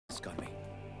on me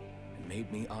and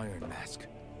made me Iron Mask.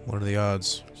 What are the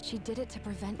odds? She did it to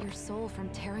prevent your soul from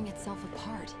tearing itself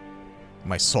apart.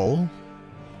 My soul?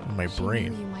 Or my She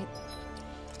brain? knew you might...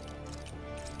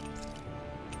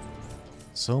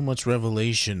 So much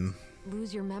revelation.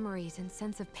 lose your memories and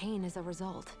sense of pain as a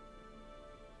result.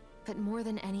 But more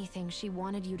than anything, she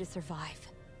wanted you to survive.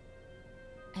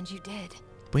 And you did.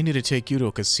 We need to take you to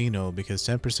a casino because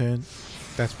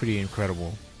 10%, that's pretty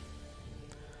incredible.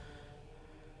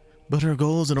 But her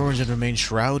goals and origin remain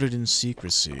shrouded in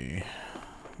secrecy.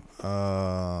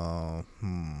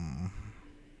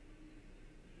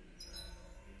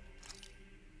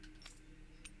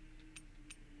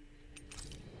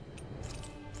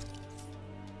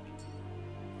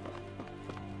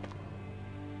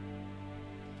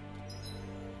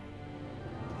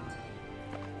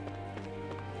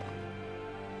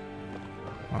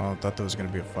 Oh, I thought there was gonna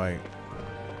be a fight.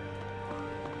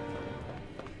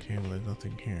 Okay, well, there's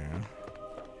nothing here.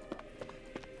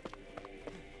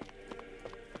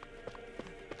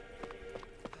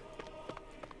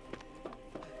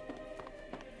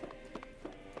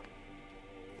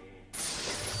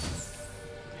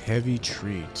 Heavy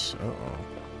treat. Uh-oh.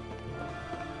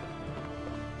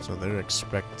 So they're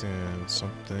expecting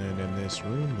something in this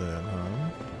room then, huh?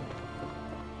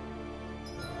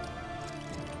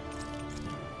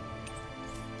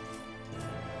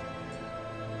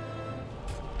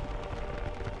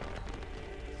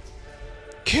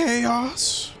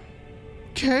 Chaos!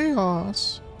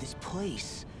 Chaos! This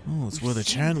place. Oh, it's where the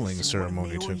channeling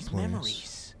ceremony took place.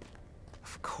 Memories.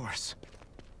 Of course.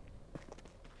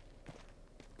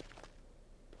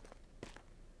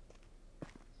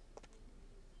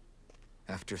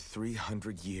 After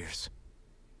 300 years,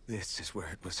 this is where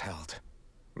it was held.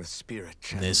 The spirit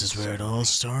channeling This is where it all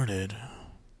started.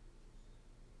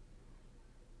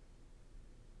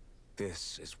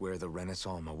 This is where the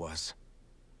Renaissance was.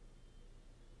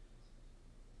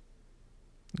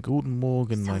 Guten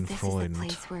Morgen, So mein this Freund. is the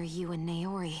place where you and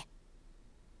Naori...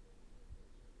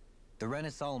 The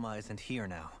Renaissance isn't here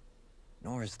now.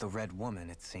 Nor is the Red Woman,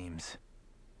 it seems.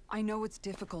 I know it's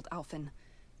difficult, Alphen,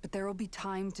 but there will be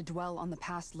time to dwell on the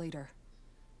past later.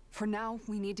 For now,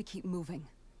 we need to keep moving.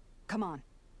 Come on.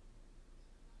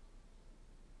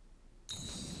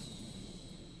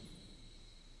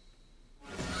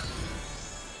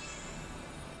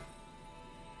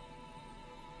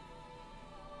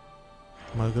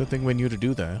 Well, good thing we knew to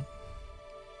do that.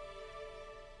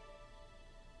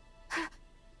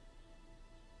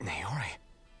 Naori.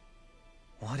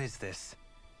 What is this?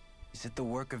 Is it the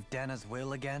work of Dana's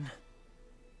will again?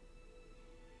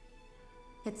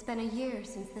 It's been a year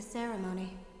since the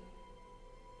ceremony.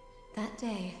 That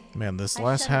day, Man, this I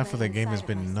last shut half of the away game has inside of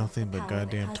been myself nothing the but power that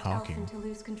goddamn caused talking. Alphen to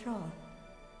lose control.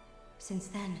 Since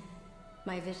then,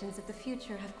 my visions of the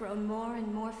future have grown more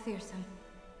and more fearsome.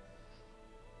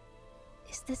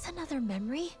 Is this another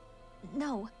memory?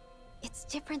 No, it's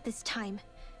different this time.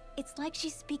 It's like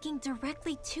she's speaking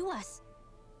directly to us.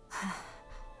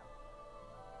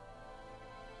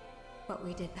 What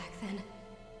we did back then.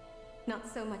 Not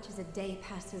so much as a day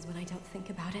passes when I don't think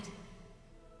about it.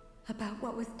 About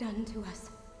what was done to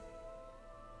us.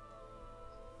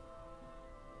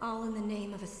 All in the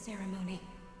name of a ceremony.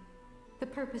 The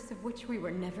purpose of which we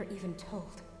were never even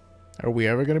told. Are we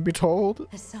ever gonna be told?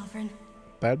 As Sovereign,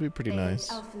 That'd be pretty they nice.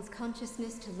 gave Alphen's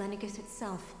consciousness to Lenegis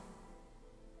itself.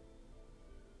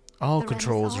 All The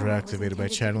controls Renaissance are was activated by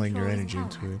intended to channeling your control his energy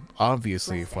power. into it.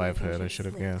 Obviously, Lest if I've anything had, I should should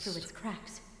have slip through guessed. its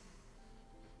cracks.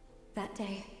 That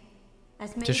day,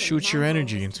 as Just shoot your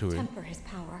energy into it. Temper his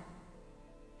power.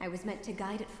 I was meant to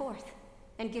guide it forth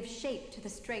and give shape to the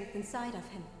strength inside of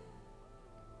him.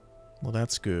 Well,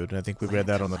 that's good. I think we Led read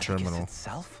that to on the Lenegis terminal.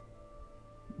 itself?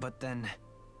 But then,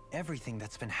 everything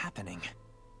that's been happening.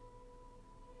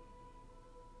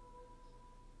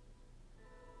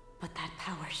 But that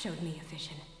power showed me a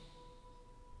vision.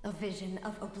 A vision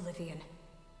of oblivion.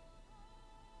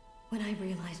 When I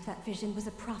realized that vision was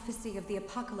a prophecy of the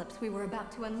apocalypse we were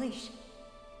about to unleash,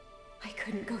 I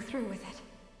couldn't go through with it.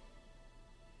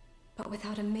 But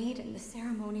without a maiden, the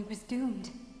ceremony was doomed.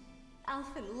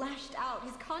 Alphen lashed out,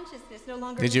 his consciousness no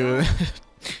longer Did you dissolved.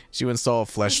 did you install a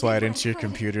flashlight I into your could.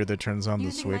 computer that turns on the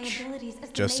Using my switch abilities as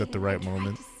the just at the maiden, right I tried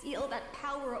moment? to seal that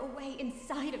power away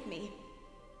inside of me.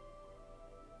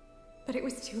 But it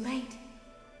was too late.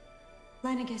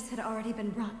 Lenegis had already been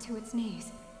brought to its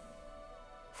knees.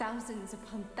 Thousands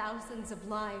upon thousands of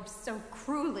lives so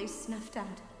cruelly snuffed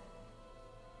out.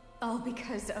 All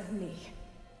because of me.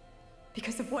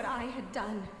 Because of what I had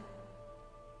done.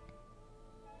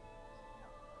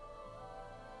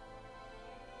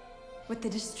 With the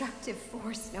destructive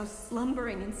force now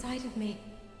slumbering inside of me,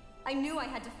 I knew I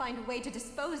had to find a way to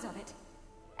dispose of it.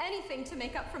 Anything to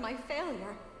make up for my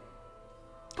failure.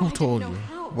 But Who I didn't told know you?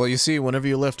 how. Well, you see, whenever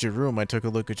you left your room, I took a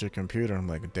look at your computer. I'm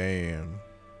like, damn.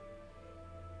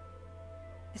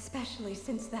 Especially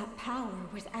since that power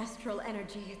was astral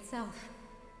energy itself.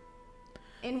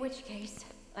 In which case,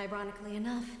 ironically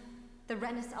enough, the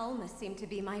Renis Alma seemed to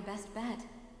be my best bet.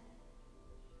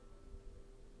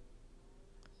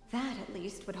 That, at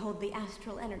least, would hold the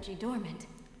astral energy dormant.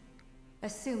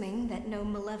 Assuming that no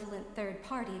malevolent third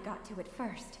party got to it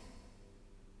first.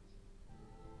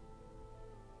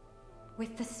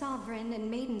 With the Sovereign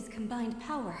and Maiden's combined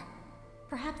power,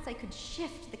 perhaps I could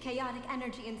shift the chaotic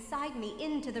energy inside me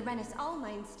into the Renis Alma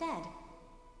instead.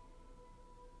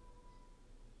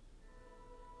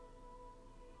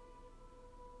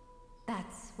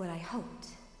 That's what I hoped,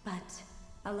 but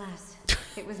alas,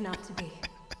 it was not to be.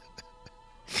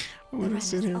 We're gonna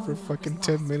sit here for fucking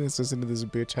 10 minutes listening to this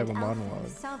bitch have a And Alpha, monologue. the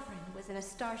Sovereign, was in a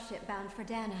starship bound for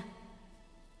Dana.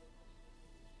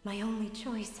 My only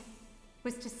choice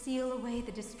was to seal away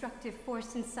the destructive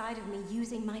force inside of me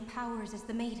using my powers as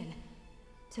the Maiden,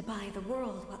 to buy the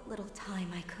world what little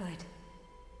time I could.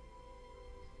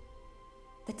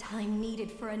 The time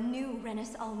needed for a new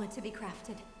Renis Alma to be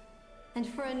crafted, and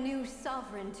for a new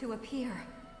Sovereign to appear.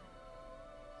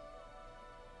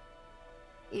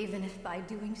 Even if by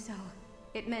doing so,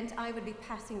 it meant I would be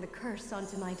passing the curse on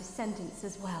to my descendants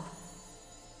as well.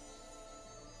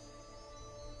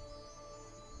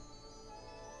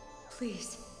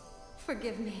 Please,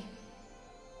 forgive me.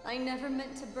 I never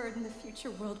meant to burden the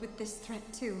future world with this threat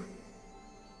too.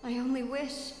 I only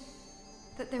wish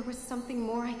that there was something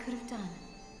more I could have done.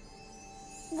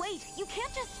 Wait, you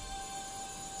can't just...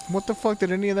 What the fuck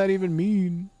did any of that even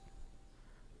mean?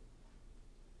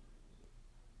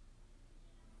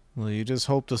 Well, you just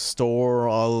hope to store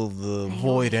all of the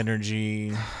void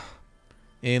energy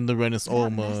in the Renis That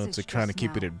Alma message to kind of just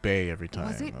keep it now, at bay every time.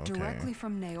 Was it Okay. directly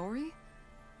from Naori?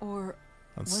 Or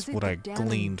That's was it what the I Danon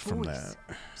gleaned from voice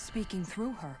that. speaking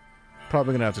through her?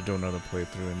 Probably gonna have to do another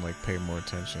playthrough and like pay more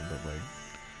attention, but like,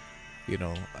 you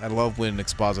know, I love when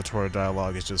expository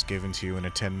dialogue is just given to you in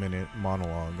a 10-minute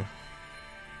monologue.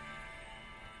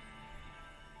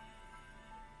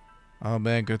 Oh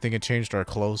man, good thing it changed our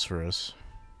clothes for us.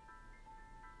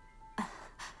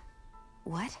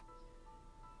 What?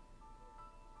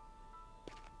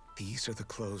 These are the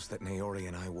clothes that Naori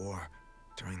and I wore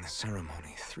during the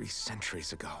ceremony 3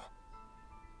 centuries ago.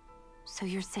 So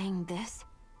you're saying this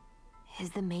is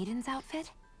the Maiden's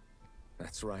outfit?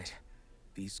 That's right.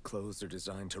 These clothes are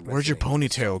designed to Where'd your resonate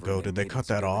with the ponytail go? Sovereign Did and they cut Maiden's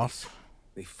that abilities. off?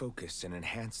 They focus and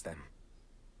enhance them.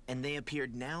 And they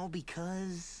appeared now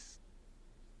because...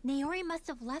 Naori must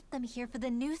have left them here for the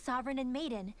new Sovereign and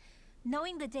Maiden,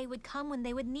 knowing the day would come when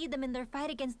they would need them in their fight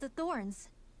against the Thorns.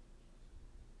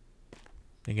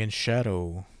 Against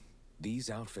Shadow.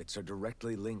 These outfits are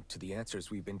directly linked to the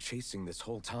answers we've been chasing this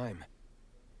whole time.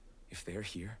 If they're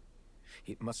here,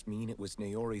 it must mean it was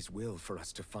Naori's will for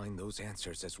us to find those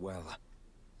answers as well.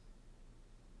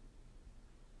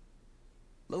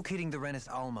 Locating the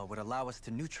Renis Alma would allow us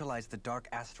to neutralize the dark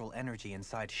astral energy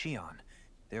inside Shion,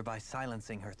 thereby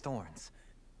silencing her thorns.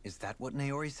 Is that what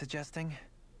Naori's suggesting?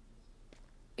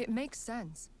 It makes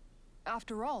sense.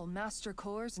 After all, Master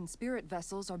Cores and Spirit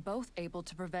Vessels are both able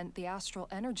to prevent the astral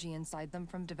energy inside them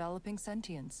from developing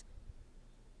sentience.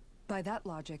 By that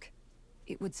logic,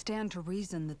 it would stand to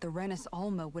reason that the Renis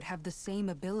Alma would have the same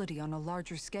ability on a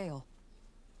larger scale.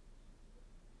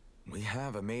 We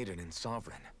have a Maiden and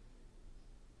Sovereign.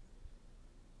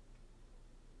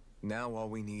 Now all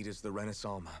we need is the Renis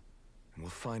Alma, and we'll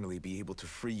finally be able to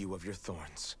free you of your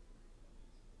thorns.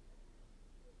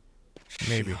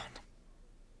 Maybe. Shion.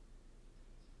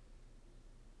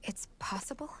 It's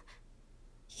possible?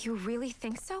 You really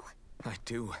think so? I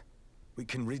do. We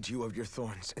can rid you of your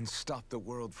thorns and stop the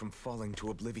world from falling to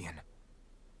oblivion.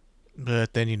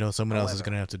 But then, you know, someone else is However,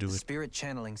 gonna have to do the it. spirit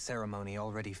channeling ceremony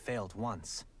already failed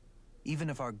once. Even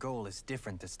if our goal is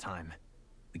different this time,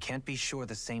 we can't be sure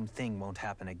the same thing won't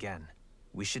happen again.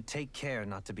 We should take care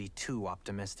not to be too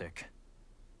optimistic.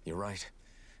 You're right.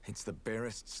 It's the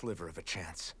barest sliver of a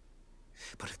chance.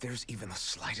 But if there's even the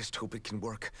slightest hope it can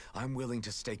work, I'm willing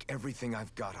to stake everything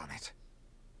I've got on it.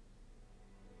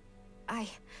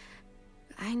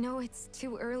 I know it's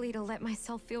too early to let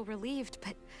myself feel relieved,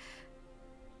 but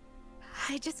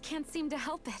I just can't seem to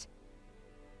help it.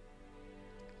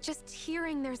 Just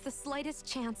hearing there's the slightest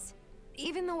chance,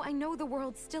 even though I know the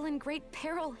world's still in great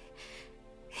peril.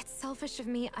 It's selfish of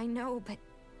me, I know, but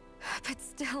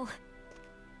still.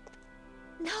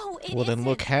 No, it Well, then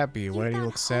look isn't. happy. Why do you found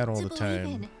look sad hope all to the believe time?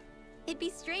 in. It'd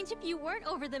be strange if you weren't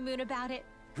over the moon about it.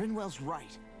 Rinwell's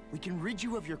right. We can rid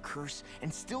you of your curse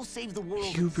and still save the world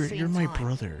at the Hubert, same you're my time.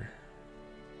 brother.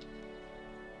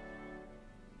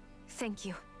 Thank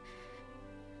you.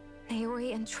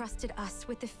 Naori entrusted us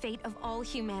with the fate of all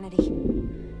humanity.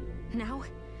 Now,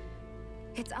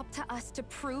 it's up to us to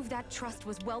prove that trust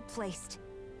was well placed.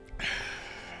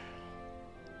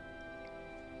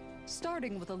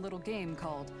 Starting with a little game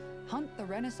called Hunt the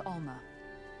Renis Alma.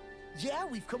 Yeah,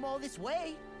 we've come all this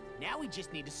way. Now we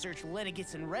just need to search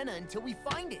Lenegis and Rena until we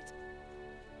find it.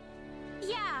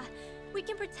 Yeah, we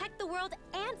can protect the world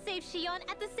and save Shion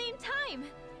at the same time.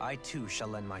 I too shall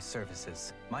lend my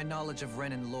services. My knowledge of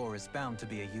Renan lore is bound to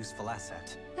be a useful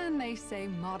asset. And they say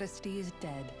modesty is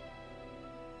dead.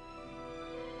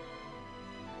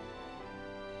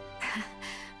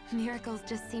 Miracles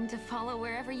just seem to follow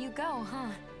wherever you go,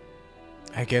 huh?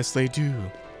 I guess they do.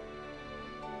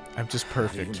 I'm just How do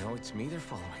perfect. you know it's me they're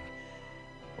following?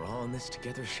 We're all in this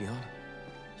together, Shion.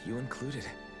 You included.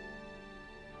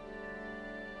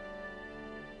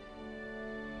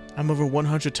 I'm over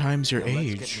 100 times your Now let's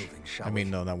get age. moving, shall I mean,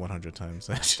 we? no, not 100 times.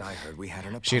 Last I heard, we had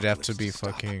an She'd have to apocalypse be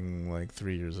stop. fucking like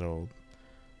 3 years old.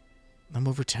 I'm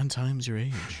over 10 times your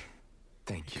age.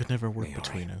 Thank you. Could never work Naori.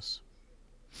 between us.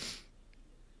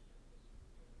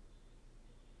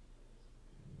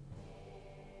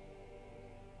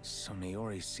 So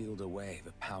Naori sealed away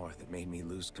the power that made me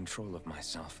lose control of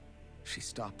myself. She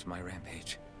stopped my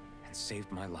rampage and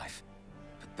saved my life.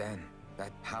 But then,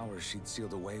 that power she'd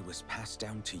sealed away was passed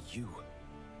down to you.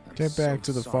 I'm Get back so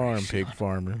to the sorry, farm, pig Shion.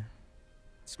 farmer.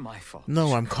 It's my fault. No,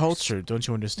 it's I'm your curse. cultured. Don't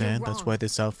you understand? You're That's wrong. why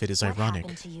this outfit is What ironic.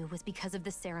 happened to you was because of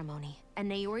the ceremony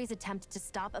and Naori's attempt to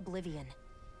stop Oblivion.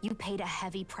 You paid a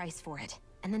heavy price for it,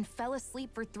 and then fell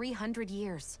asleep for 300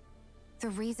 years. The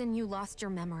reason you lost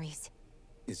your memories.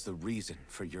 Is the reason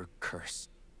for your curse.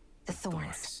 The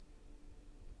thorns.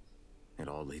 It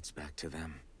all leads back to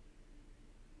them.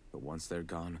 But once they're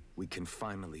gone, we can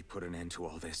finally put an end to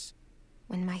all this.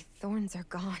 When my thorns are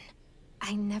gone,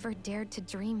 I never dared to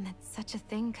dream that such a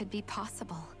thing could be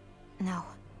possible. No,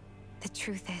 the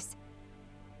truth is,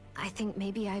 I think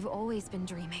maybe I've always been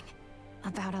dreaming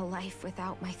about a life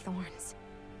without my thorns.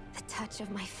 The touch of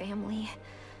my family,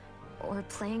 or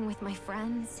playing with my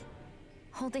friends,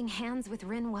 holding hands with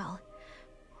Rinwell,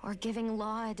 or giving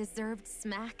Law a deserved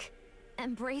smack,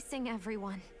 embracing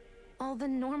everyone. All the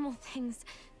normal things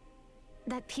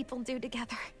that people do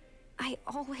together. I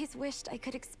always wished I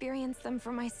could experience them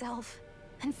for myself,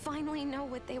 and finally know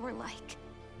what they were like.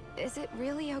 Is it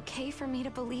really okay for me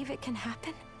to believe it can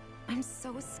happen? I'm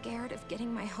so scared of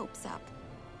getting my hopes up.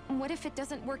 What if it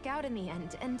doesn't work out in the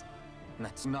end, and...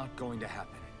 That's not going to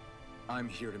happen. I'm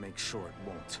here to make sure it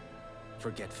won't.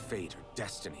 Forget fate or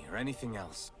destiny or anything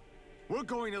else. We're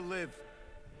going to live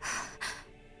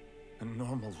a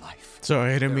normal life.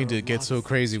 Sorry, I didn't mean There are to a get lot so of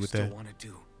crazy things with you that. still want to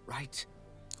do, right?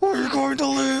 We're going to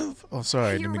live! Oh, sorry,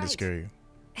 I didn't You're mean to right. scare you.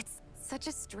 It's such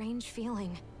a strange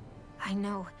feeling. I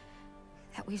know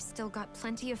that we've still got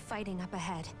plenty of fighting up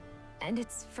ahead, and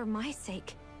it's for my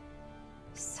sake,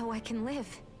 so I can live.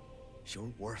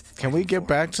 You're worth Can we fighting get for.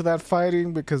 back to that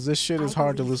fighting? Because this shit is I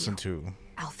hard to believe listen you.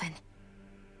 to. Alphen.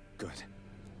 Good.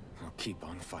 I'll keep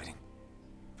on fighting.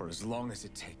 For as long as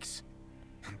it takes.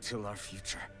 Until our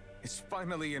future is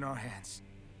finally in our hands.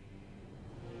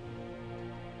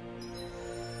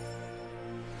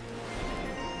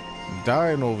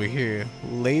 Dying over here.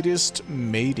 Latest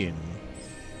maiden.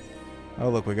 Oh,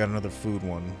 look, we got another food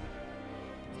one.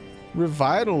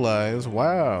 Revitalize.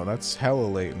 Wow, that's hella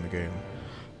late in the game.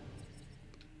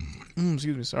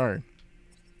 Excuse me, sorry.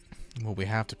 Well, we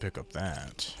have to pick up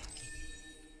that.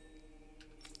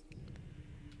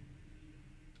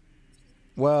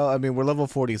 Well, I mean, we're level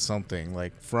 40 something.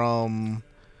 Like, from...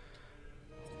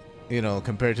 You know,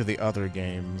 compared to the other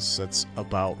games, that's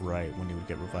about right when you would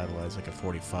get revitalized, like at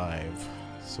 45.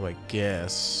 So I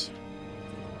guess...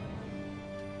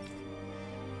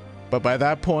 But by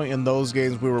that point in those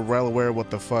games, we were well aware of what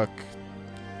the fuck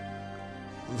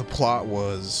the plot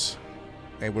was.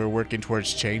 And we were working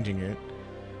towards changing it.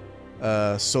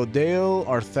 Sodale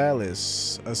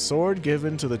Arthalis, a sword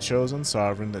given to the chosen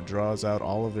sovereign that draws out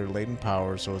all of their latent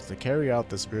power so as to carry out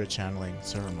the spirit channeling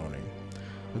ceremony.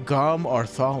 Gam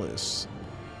Arthalis,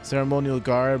 ceremonial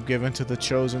garb given to the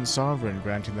chosen sovereign,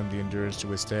 granting them the endurance to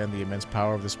withstand the immense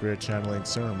power of the spirit channeling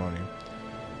ceremony.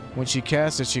 When she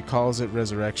casts it, she calls it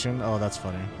Resurrection. Oh, that's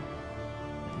funny.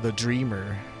 The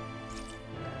Dreamer.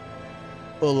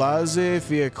 Olaze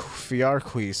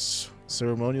Fiarquis,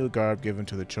 ceremonial garb given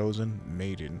to the chosen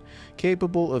maiden,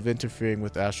 capable of interfering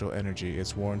with astral energy.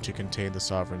 It's worn to contain the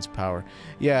sovereign's power.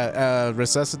 Yeah,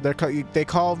 they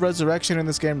call resurrection in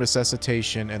this game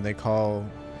resuscitation, and they call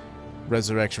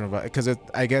Resurrection Revival. Because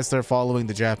I guess they're following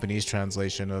the Japanese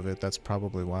translation of it. That's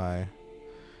probably why.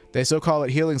 They still call it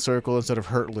Healing Circle instead of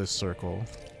Hurtless Circle.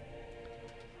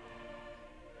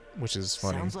 Which is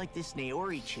funny. Sounds like this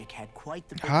Naori chick had quite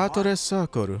the big heart.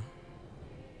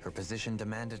 Her position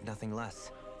demanded nothing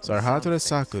less. Sorry, Hatore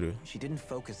Sakura. She didn't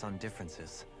focus on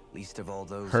differences, least of all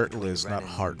those Hurtless, between not Renans and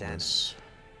heartless.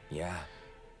 Yeah.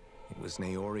 It was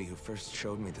Naori who first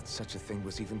showed me that such a thing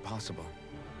was even possible.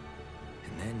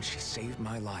 And then she saved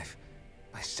my life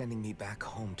by sending me back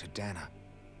home to Dana.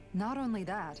 Not only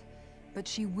that, but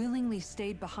she willingly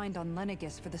stayed behind on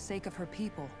Lenegis for the sake of her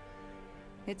people.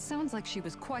 It sounds like she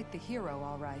was quite the hero,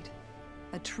 all right.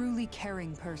 A truly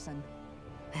caring person.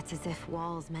 It's as if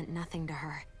walls meant nothing to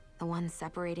her. The ones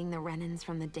separating the Renans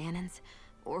from the Danans,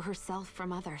 or herself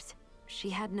from others. She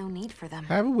had no need for them.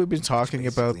 Haven't we been talking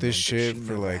about this shit She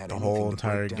for never like had the anything whole to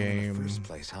entire break down in game? the first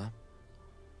place, huh?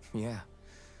 Yeah.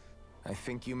 I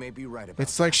think you may be right about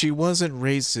It's like that. she wasn't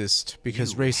racist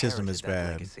because You racism is inherited that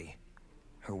bad. legacy.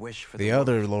 Her wish for The world.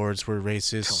 other lords were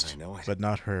racist, Don't I know it? but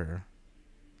not her.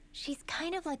 She's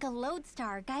kind of like a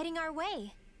lodestar guiding our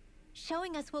way,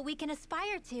 showing us what we can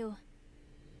aspire to.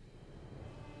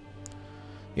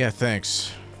 Yeah,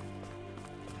 thanks.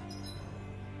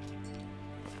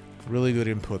 Really good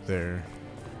input there.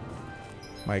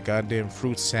 My goddamn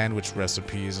fruit sandwich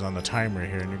recipe is on the timer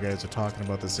here, and you guys are talking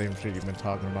about the same shit you've been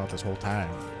talking about this whole time.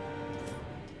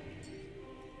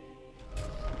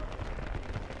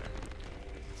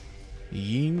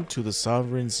 Yin to the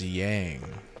Sovereign's Yang.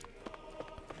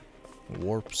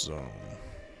 Warp Zone.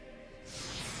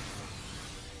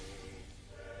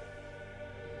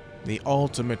 The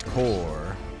Ultimate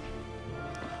Core.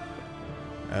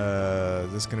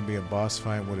 Is this gonna be a boss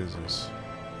fight? What is this?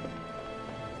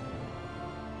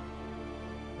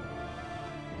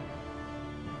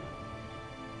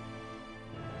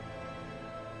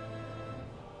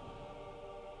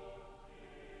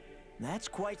 That's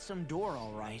quite some door,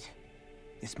 all right.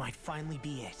 This might finally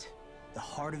be it. The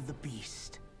heart of the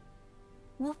beast.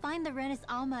 We'll find the Renis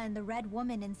Alma and the Red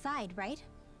Woman inside, right?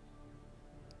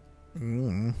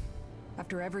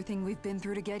 After everything we've been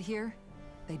through to get here,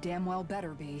 they damn well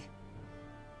better be.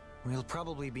 We'll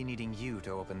probably be needing you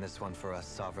to open this one for us,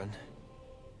 Sovereign.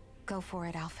 Go for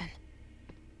it, Alphen.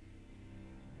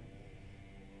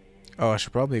 Oh, I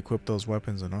should probably equip those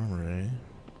weapons and armor, eh?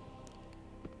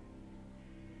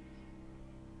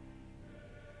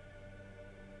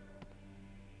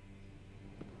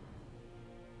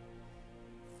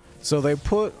 So they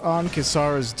put on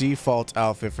Kisara's default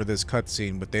outfit for this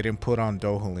cutscene, but they didn't put on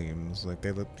Dohalim's. Like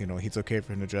they, you know, he's okay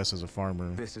for him to dress as a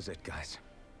farmer. This is it, guys.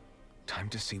 Time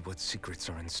to see what secrets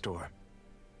are in store.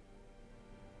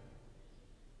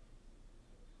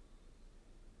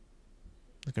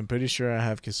 Like I'm pretty sure I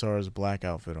have Kisara's black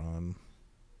outfit on.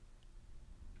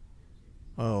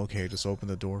 Oh, okay. Just open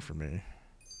the door for me.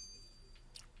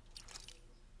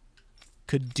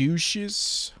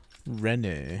 Caduceus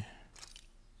Rene.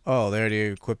 Oh, they already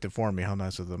equipped it for me. How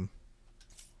nice of them.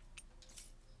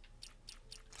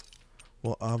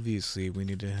 Well, obviously, we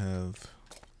need to have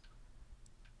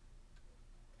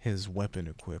his weapon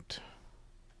equipped.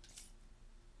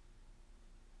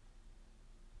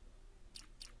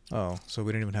 Oh, so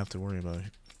we didn't even have to worry about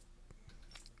it.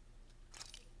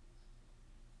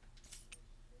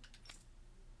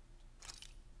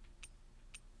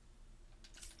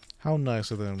 How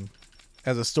nice of them.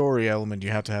 As a story element, you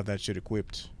have to have that shit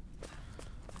equipped.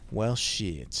 Well,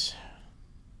 shit.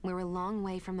 We're a long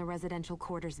way from the residential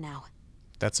quarters now.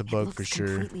 That's a It bug looks for sure.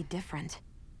 completely different.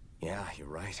 Yeah, you're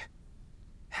right.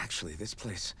 Actually, this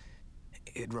place,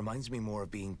 it reminds me more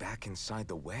of being back inside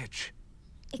the wedge.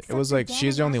 It was like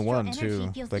she's the only one too.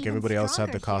 Feels Like even everybody else had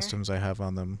the stronger here. costumes I have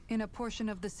on them. In a portion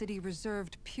of the city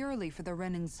reserved purely for the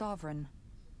Renin Sovereign.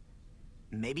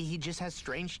 Maybe he just has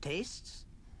strange tastes?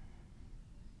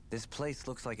 This place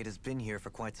looks like it has been here for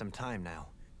quite some time now.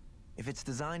 If its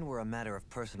design were a matter of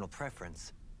personal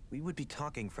preference, we would be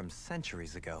talking from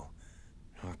centuries ago.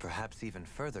 Or perhaps even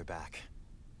further back.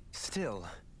 Still,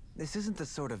 this isn't the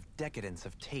sort of decadence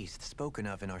of taste spoken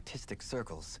of in artistic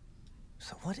circles.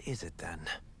 So what is it then?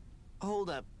 Hold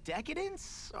up,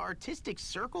 decadence? Artistic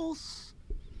circles?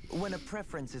 When a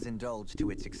preference is indulged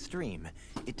to its extreme,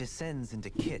 it descends into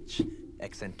kitsch,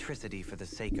 eccentricity for the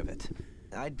sake of it.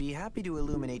 I'd be happy to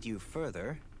illuminate you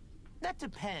further. That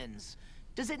depends.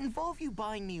 Does it involve you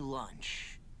buying me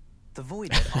lunch? The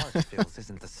void that art fills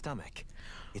isn't the stomach.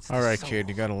 It's the Alright, soul. kid,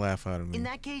 you gotta laugh out of me. In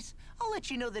that case, I'll let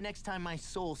you know the next time my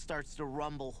soul starts to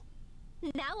rumble.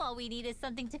 Now all we need is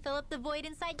something to fill up the void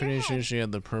inside your Pretty head. sure she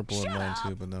had the purple in Shut mine too,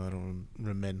 up. but no, I don't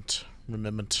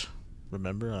remember.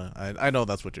 remember? I know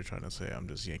that's what you're trying to say. I'm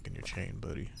just yanking your chain,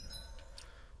 buddy.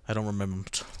 I don't remember.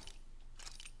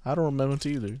 I don't remember it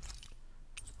either.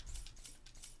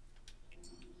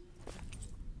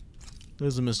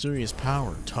 There's a mysterious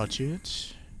power. Touch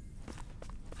it.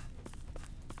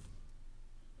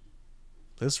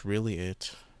 This really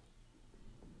it?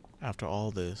 After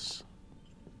all this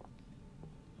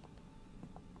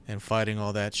and fighting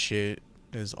all that shit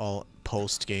is all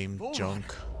post-game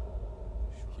junk.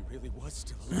 He really was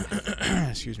still alive.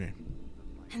 Excuse me.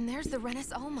 And there's the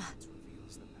Renis Alma.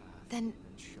 Then,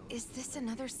 is this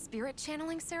another spirit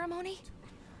channeling ceremony?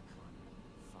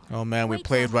 Oh man, we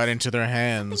played right into their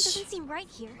hands. Something doesn't seem right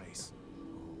here.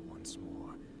 Once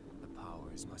more, the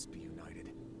powers must be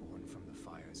united. Born from the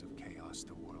fires of chaos,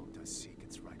 the world does seek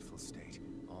its rightful state.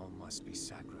 All must be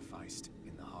sacrificed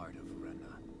in the heart of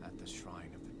Rena, at the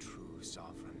shrine of the true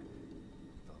sovereign.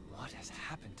 What has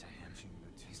happened to him?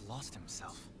 He's lost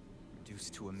himself,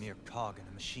 reduced to a mere cog in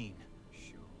a machine.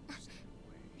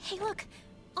 Hey, look!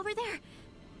 Over there!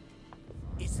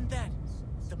 Isn't that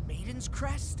the Maiden's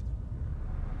crest?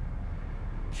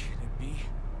 Can it be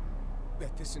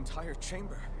that this entire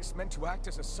chamber is meant to act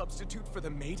as a substitute for the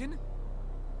Maiden?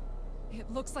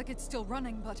 It looks like it's still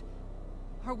running, but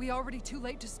are we already too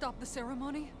late to stop the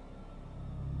ceremony?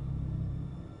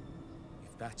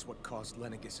 If that's what caused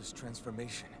Lenegis'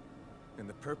 transformation, then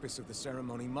the purpose of the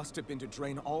ceremony must have been to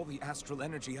drain all the astral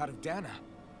energy out of Dana.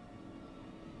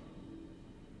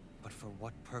 But for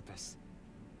what purpose?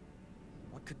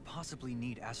 What could possibly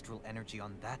need astral energy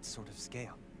on that sort of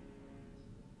scale?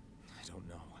 I don't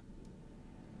know.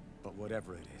 But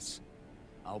whatever it is,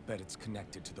 I'll bet it's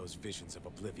connected to those visions of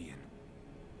oblivion.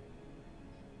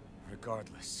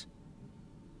 Regardless,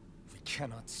 we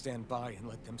cannot stand by and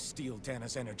let them steal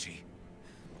Dana's energy.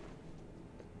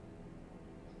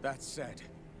 That said,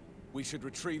 we should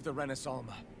retrieve the Renis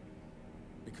Alma.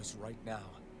 Because right now,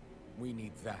 we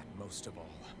need that most of all.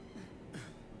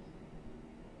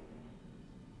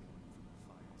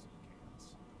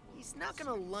 He's not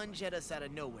gonna lunge at us out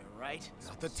of nowhere, right?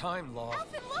 Not the time, Law.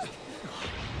 Alvin, look!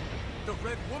 The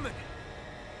Red Woman!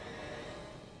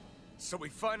 So we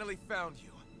finally found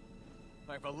you.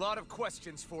 I have a lot of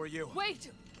questions for you.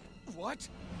 Wait! What?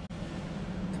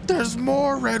 There's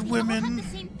more red They all have women. the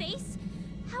same face?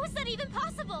 How is that even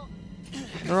possible?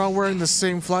 They're all wearing the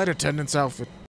same flight attendant's outfit.